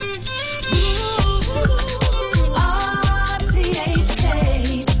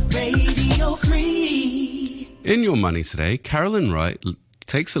In Your Money today, Carolyn Wright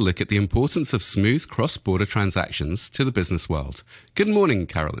takes a look at the importance of smooth cross-border transactions to the business world. Good morning,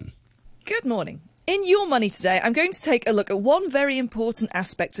 Carolyn. Good morning. In Your Money today, I'm going to take a look at one very important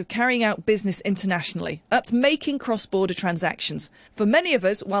aspect of carrying out business internationally. That's making cross-border transactions. For many of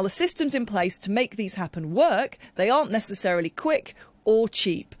us, while the systems in place to make these happen work, they aren't necessarily quick or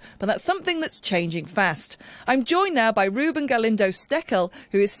cheap. But that's something that's changing fast. I'm joined now by Ruben Galindo Steckel,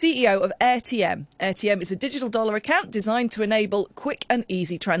 who is CEO of AirTM. AirTM is a digital dollar account designed to enable quick and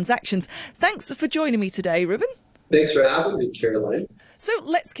easy transactions. Thanks for joining me today, Ruben. Thanks for having me, Caroline. So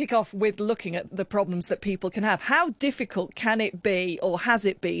let's kick off with looking at the problems that people can have. How difficult can it be, or has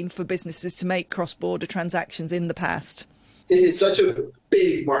it been, for businesses to make cross-border transactions in the past? It's such a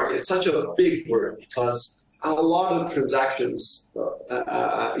big market. It's such a big word because a lot of transactions,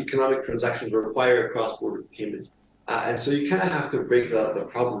 economic transactions, require cross-border payment. And so you kind of have to break the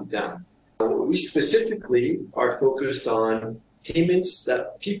problem down. We specifically are focused on payments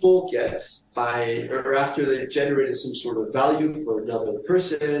that people get by or after they've generated some sort of value for another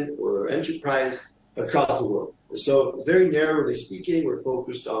person or enterprise across the world. So very narrowly speaking, we're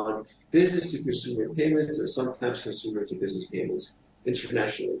focused on business-to-consumer payments and sometimes consumer-to-business payments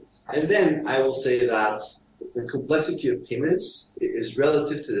internationally. And then I will say that the complexity of payments is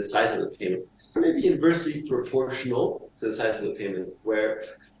relative to the size of the payment, or maybe inversely proportional to the size of the payment, where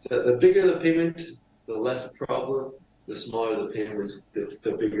the bigger the payment, the less the problem, the smaller the payment,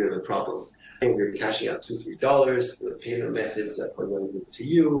 the bigger the problem. And you're cashing out $2, $3, the payment methods that are relevant to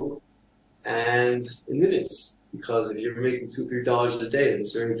you, and in minutes. Because if you're making $2, $3 a day,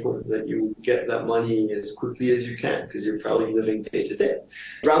 it's very important that you get that money as quickly as you can, because you're probably living day to day.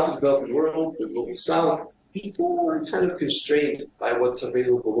 Throughout the developing world, the global south, people are kind of constrained by what's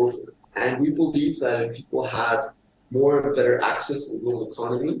available locally. And we believe that if people had more and better access to the global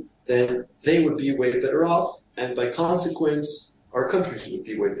economy, then they would be way better off. And by consequence, our countries would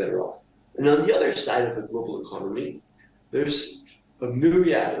be way better off. And on the other side of the global economy, there's a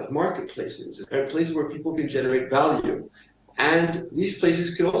myriad of marketplaces. There are places where people can generate value. And these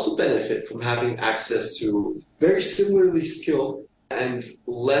places can also benefit from having access to very similarly skilled and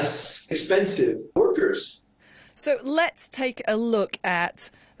less expensive workers. So let's take a look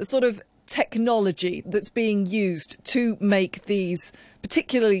at the sort of technology that's being used to make these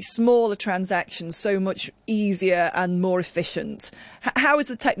particularly smaller transactions so much easier and more efficient. How is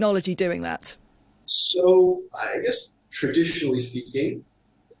the technology doing that? So I guess traditionally speaking,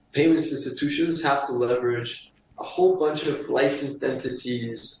 payments institutions have to leverage a whole bunch of licensed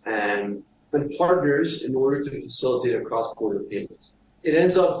entities and partners in order to facilitate a cross-border payment. It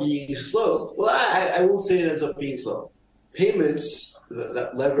ends up being slow. Well, I won't say it ends up being slow. Payments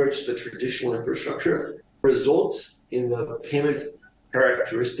that leverage the traditional infrastructure result in the payment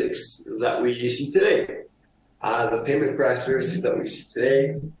characteristics that we see today. The payment characteristics that we see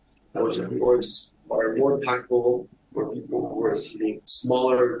today, which of course are more impactful for people who are receiving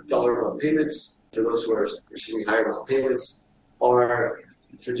smaller dollar amount payments, for those who are receiving higher amount payments, are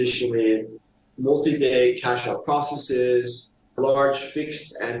traditionally multi-day cash out processes, large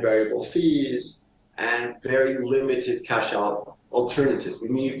fixed and variable fees, and very limited cash out alternatives. I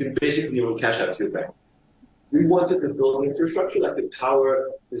mean, you can basically even cash out to your bank. We wanted to build an infrastructure that could power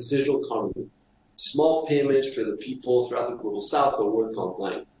the digital economy. Small payments for the people throughout the global south that work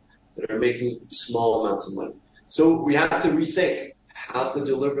online, that are making small amounts of money. So we have to rethink how to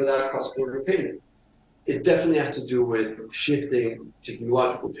deliver that cross-border payment. It definitely has to do with shifting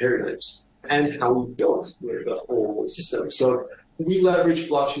technological paradigms and how we built the whole system. So we leverage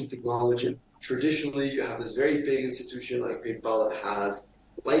blockchain technology. Traditionally, you have this very big institution like PayPal that has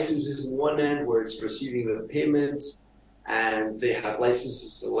licenses on one end where it's receiving the payment, and they have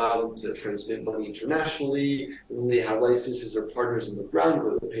licenses that allow them to transmit money internationally, and they have licenses or partners on the ground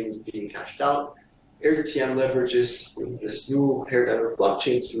where the payment is being cashed out. AirTM leverages this new paradigm of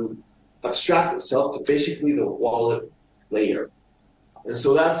blockchain to abstract itself to basically the wallet layer. And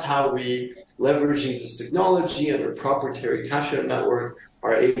so that's how we, leveraging this technology and our proprietary cash out network,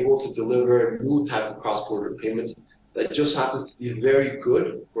 are able to deliver a new type of cross-border payment that just happens to be very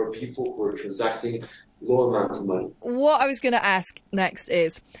good for people who are transacting low amounts of money. What I was going to ask next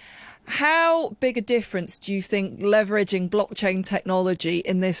is, how big a difference do you think leveraging blockchain technology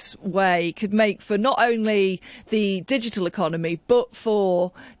in this way could make for not only the digital economy, but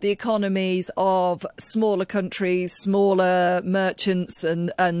for the economies of smaller countries, smaller merchants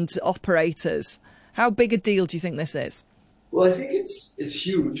and operators? How big a deal do you think this is? Well, I think it's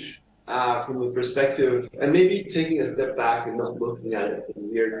huge from the perspective, and maybe taking a step back and not looking at it from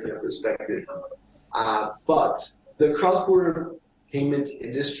the European perspective. But the cross-border payment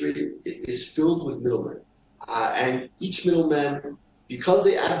industry is filled with middlemen. And each middleman, because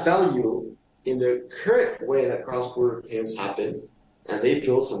they add value in the current way that cross-border payments happen, and they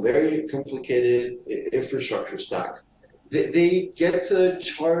build some very complicated infrastructure stack, they get to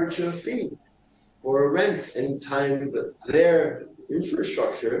charge a fee or a rent anytime that their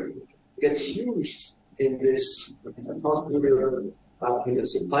infrastructure gets used in this cross-border payment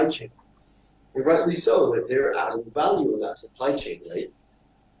supply chain. And rightly so, that they're adding value in that supply chain, right?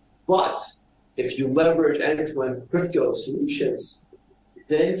 But if you leverage end-to-end crypto solutions,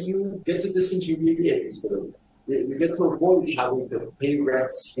 then you get to disintermediate these middlemen. You get to avoid having to pay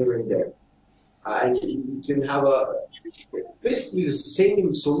rents here and there. And you can have basically the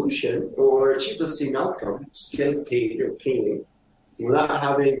same solution or achieve the same outcome, just getting paid or paying, without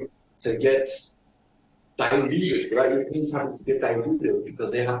having to get diluted, right? Your payments having to get diluted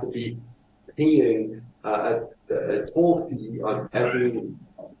because they have to be paying a toll fee on every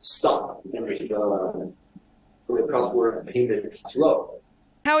stop in the cross-border payment flow.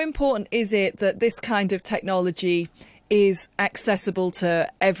 How important is it that this kind of technology is accessible to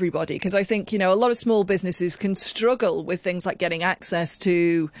everybody? Because I think, a lot of small businesses can struggle with things like getting access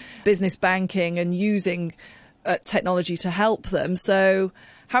to business banking and using technology to help them. So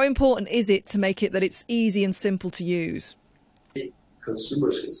how important is it to make it that it's easy and simple to use?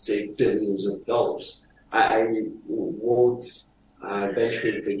 Consumers can save billions of dollars. I won't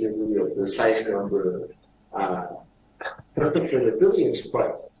venture to give you a precise number for the billions,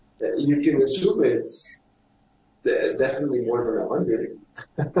 but you can assume it's definitely more than 100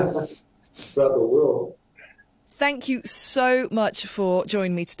 throughout the world. Thank you so much for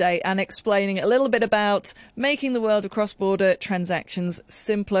joining me today and explaining a little bit about making the world of cross-border transactions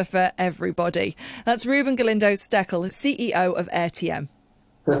simpler for everybody. That's Ruben Galindo Steckel, CEO of AirTM.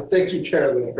 Thank you, Carolyn.